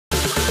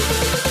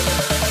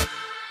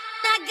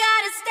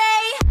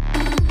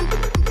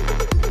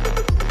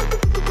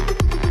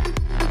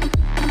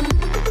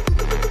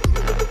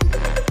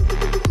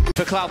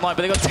Cloud9, but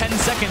they got 10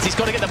 seconds. He's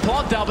got to get the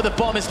plant down, but the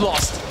bomb is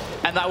lost.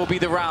 And that will be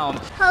the round.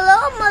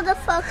 Hello,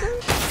 motherfucker.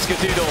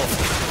 Skadoodle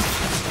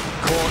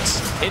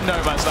caught in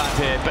no man's land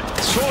here, but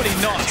surely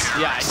not.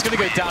 Yeah, he's going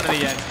to go down in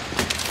the end.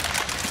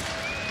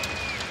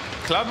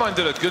 Cloud9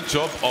 did a good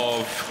job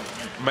of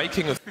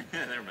making a...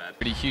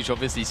 Pretty huge,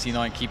 obviously,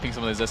 C9 keeping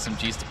some of those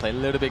SMGs to play a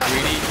little bit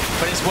greedy,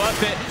 but it's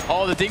worth it.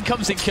 Oh, the ding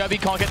comes in. Kirby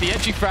can't get the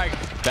entry frag.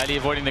 Barely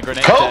avoiding the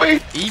grenade. Kobe!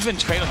 Even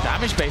trade on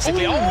damage,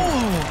 basically. Ooh.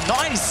 Oh,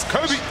 nice!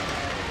 Kobe!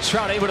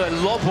 Shroud able to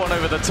lob one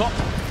over the top.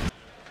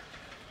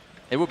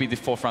 It would be the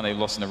 4th round they've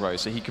lost in a row,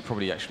 so he could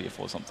probably actually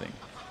afford something.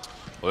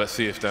 Well, let's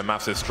see if their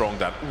maps is strong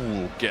that,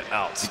 ooh, get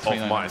out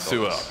of my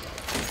sewer.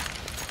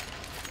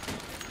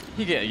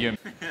 You get you.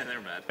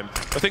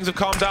 But things have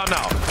calmed down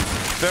now.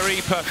 Very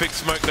perfect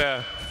smoke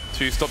there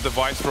to stop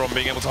Device from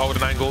being able to hold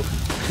an angle.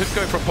 Could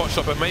go for a pot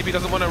shot, but maybe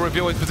doesn't want to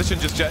reveal his position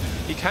just yet.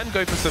 He can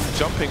go for some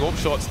jumping orb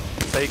shots.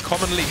 They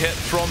commonly hit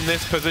from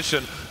this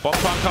position. Bomb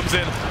plant comes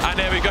in, and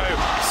there we go.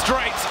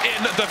 Straight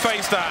in the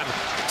face stand.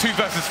 2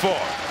 versus 4.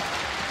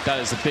 That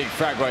is a big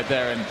frag right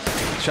there, and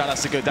Shroud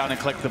has to go down and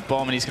collect the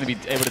bomb, and he's going to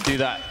be able to do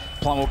that.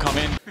 Plan will come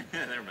in.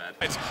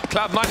 It's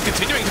Cloud9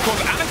 continuing to cause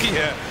anarchy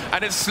here,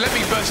 and it's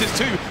Slemmy versus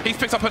 2. He's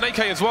picked up an AK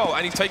as well,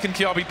 and he's taken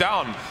Kiabi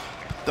down.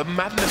 The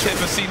madness here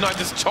for C9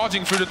 just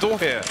charging through the door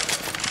here.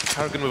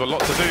 Karrigan with a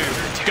lot to do.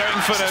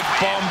 Going for the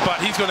bomb, but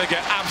he's going to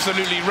get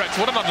absolutely wrecked.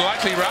 What an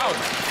unlikely round.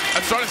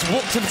 ASTRALIS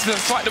walked into the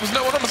site. There was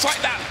no one on the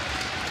site there.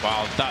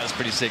 Wow, that was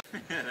pretty sick.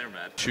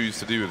 Choose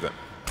to do with them.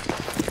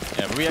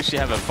 Yeah, but we actually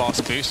have a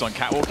fast boost on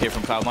Catwalk here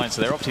from Cloud9,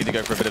 so they're opting to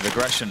go for a bit of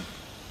aggression.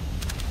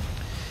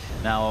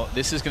 Now,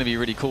 this is going to be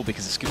really cool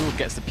because if Skadoodle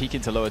gets the peek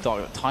into lower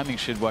dark, timing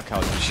should work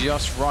out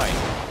just right.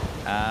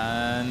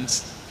 And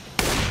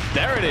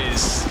there it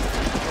is.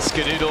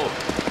 Skadoodle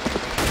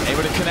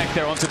able to connect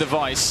there onto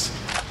Device.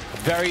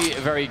 Very,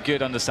 very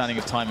good understanding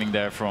of timing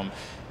there from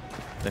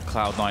the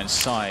Cloud9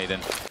 side.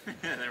 And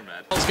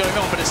what's going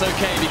on, but it's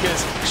okay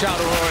because Shroud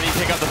will already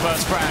pick up the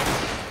first frag.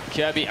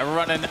 Kirby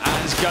running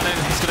and gunning.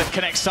 He's going to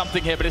connect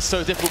something here, but it's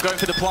so difficult going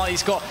for the plant.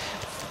 He's got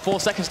 4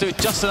 seconds to do it,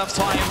 just enough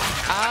time.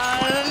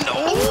 And the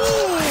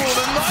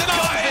knife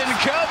comes in.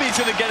 Kirby's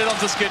going to get it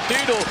onto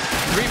Skadoodle.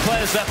 3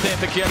 players left here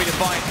for Kirby to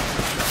fight.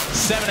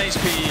 7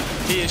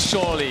 HP. He is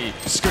surely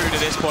screwed at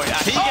this point.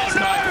 And he gets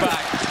knifed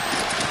back.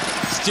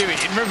 Stewie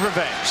in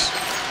revenge.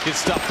 Good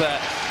stuff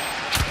there.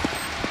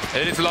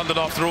 It is London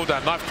after all,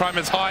 Dan. Knife crime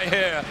is high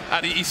here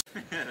at the East.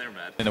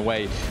 In a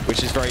way,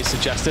 which is very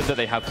suggestive that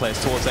they have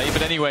players towards A.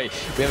 But anyway,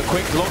 we have a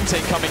quick long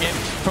take coming in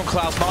from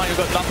Cloud9. We've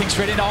got nothing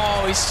straight in.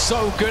 Oh, he's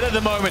so good at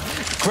the moment.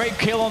 Great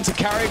kill onto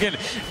Karrigan.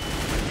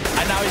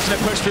 And now he's going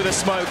to push through the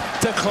smoke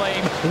to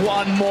claim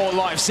 1 more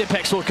life.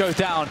 Sipex will go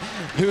down.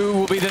 Who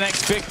will be the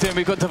next victim?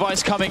 We've got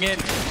Device coming in.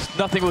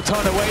 Nothing will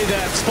turn away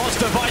there. Spots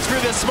Device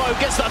through the smoke.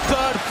 Gets the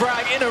 3rd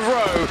frag in a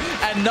row.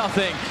 And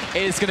nothing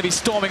is going to be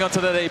storming onto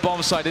the A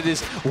bomb site. It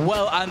is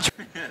well and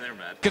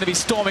going to be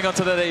storming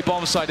onto the A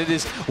bomb site. It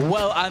is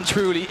well and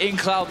truly in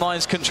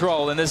Cloud9's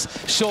control. And there's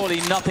surely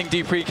nothing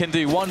Dupree can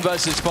do. 1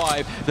 versus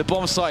 5. The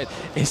bomb site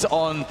is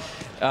on...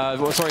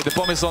 the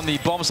bomb is on the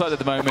bomb site at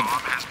the moment.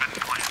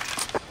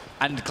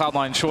 And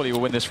Cloud9 surely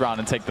will win this round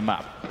and take the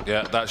map.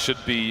 Yeah, that should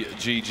be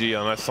GG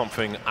unless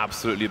something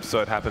absolutely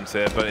absurd happens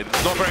here, but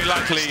it's not very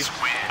likely.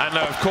 And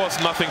of course,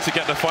 nothing to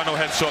get the final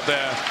headshot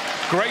there.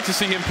 Great to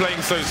see him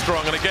playing so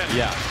strong. And again,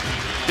 yeah,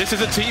 this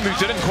is a team who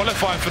didn't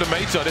qualify for the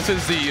major. This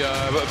is the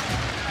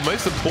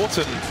most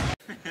important.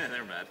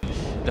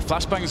 The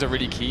flashbangs are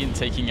really key in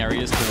taking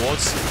areas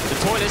towards the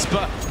toilets,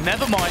 but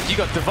never mind, you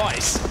got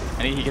Device.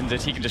 And he can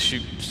just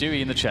shoot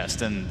Stewie in the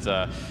chest. And,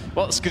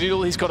 well,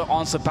 Skadoodle, he's got to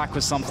answer back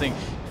with something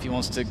if he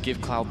wants to give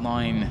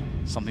Cloud9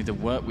 something to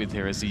work with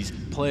here as these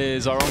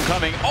players are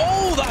oncoming.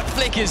 Oh, that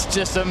flick is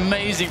just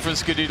amazing from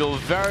Skadoodle.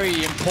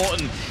 Very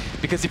important,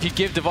 because if you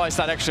give Device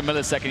that extra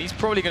millisecond, he's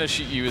probably going to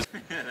shoot you as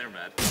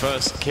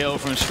first kill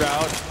from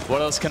Shroud.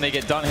 What else can they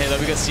get done here?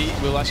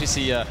 We'll actually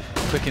see a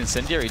quick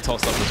incendiary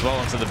tossed up as well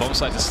onto the bomb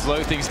site to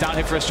slow things down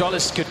here for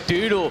ASTRALIS.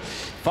 Skadoodle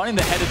finding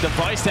the headed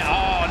Device there.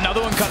 Oh,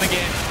 another one coming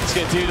in.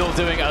 Skadoodle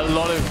doing a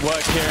lot of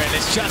work here, and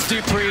it's just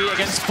Dupree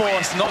against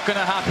Force. Not going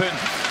to happen.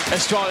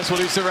 ASTRALIS will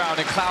lose the round,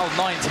 and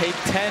Cloud9 take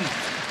 10.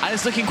 And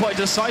it's looking quite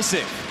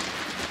decisive.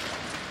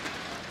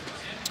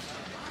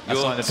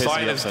 Your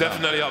sign is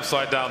definitely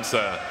upside down,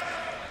 sir.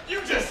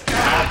 You just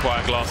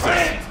quiet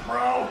glasses.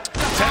 bro.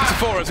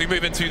 10-4 as we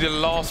move into the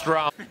last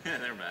round.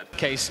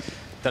 Case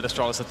that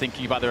ASTRALIS are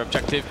thinking about their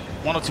objective,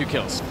 1 or 2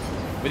 kills.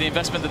 With the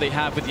investment that they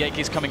have with the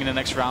AKs coming in the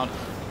next round,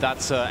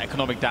 that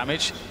economic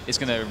damage is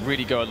going to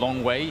really go a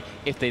long way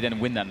if they then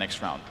win that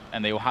next round.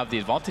 And they will have the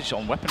advantage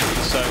on weaponry.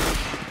 So,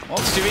 well,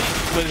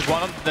 Stewie with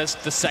 1, there's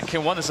the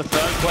second one, there's a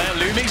 3rd player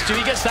looming.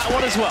 Stewie gets that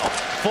one as well.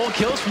 4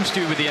 kills from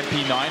Stewie with the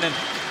MP9, and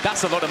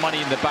that's a lot of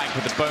money in the bank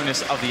with the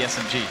bonus of the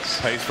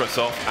SMGs. Pays for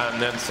itself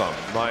and then some.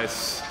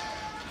 Nice,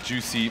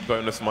 juicy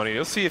bonus money.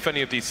 You'll see if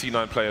any of these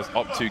C9 players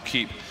opt to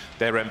keep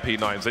their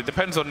MP9s. It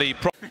depends on the...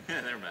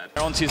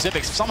 Onto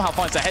Zippix, somehow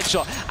finds a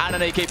headshot and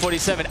an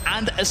AK-47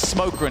 and a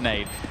smoke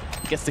grenade.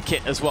 gets the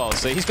kit as well.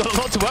 So he's got a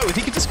lot to work with.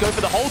 He can just go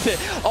for the hold here.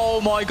 Oh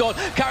my god,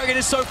 Carrigan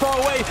is so far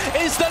away.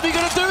 Is Lemmy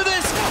going to do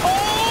this?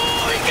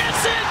 Oh, he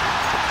gets it!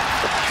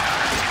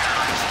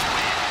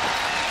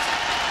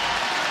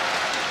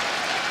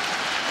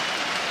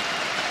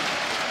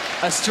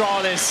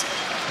 Astralis,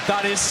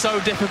 that is so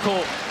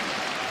difficult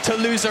to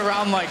lose a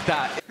round like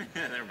that.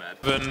 They're mad.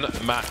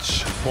 7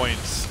 match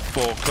points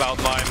for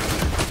Cloud9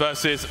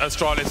 versus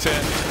Astralis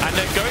here. And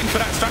they're going for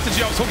that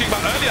strategy I was talking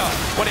about earlier,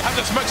 when they have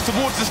the smokes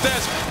towards the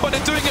stairs, but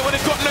they're doing it when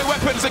they've got no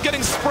weapons. They're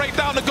getting sprayed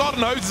down, the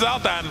garden hoses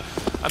out then.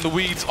 And the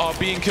weeds are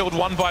being killed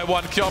one by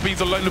one. Kiabi's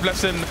alone with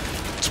less than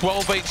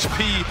 12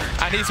 HP,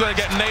 and he's going to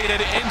get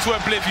naded into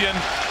oblivion.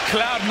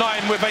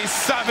 Cloud9 with a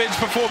savage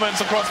performance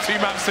across 2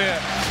 maps here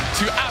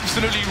to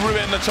absolutely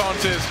ruin the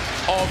chances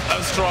of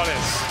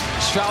Astralis.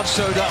 Shroud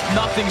showed up,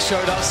 nothing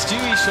showed up,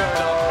 Stewie showed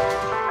up.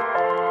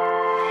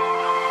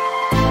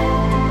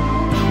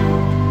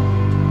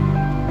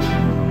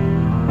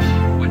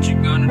 What you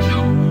gonna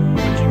do?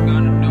 What you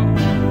gonna do?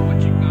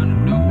 What you gonna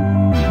do?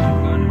 What you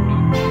gonna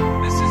do?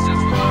 This is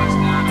just for us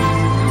now.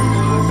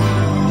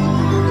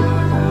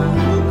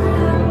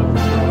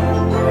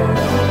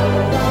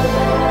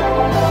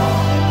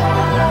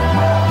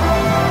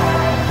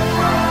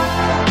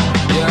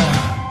 Yeah,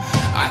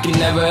 I can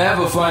never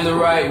ever find the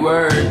right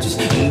words,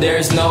 and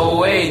there's no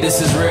way this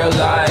is real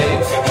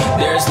life.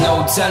 There's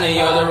no telling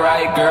you're the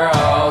right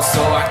girl,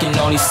 so I can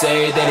only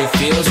say that it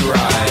feels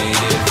right.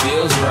 It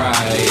feels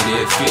right.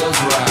 It feels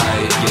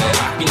right. Yeah,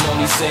 I can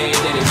only say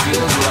that it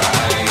feels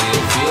right.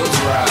 It feels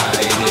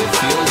right. It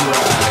feels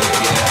right.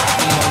 Yeah, I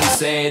can only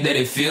say that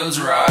it feels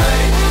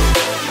right.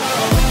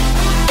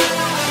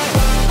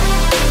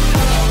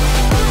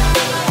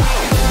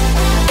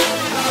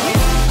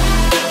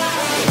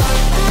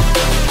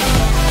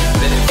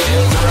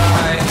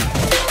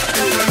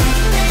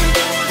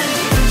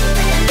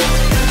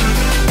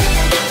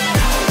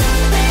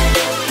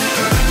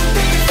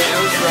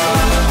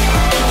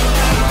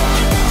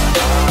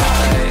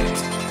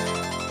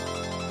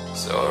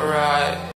 So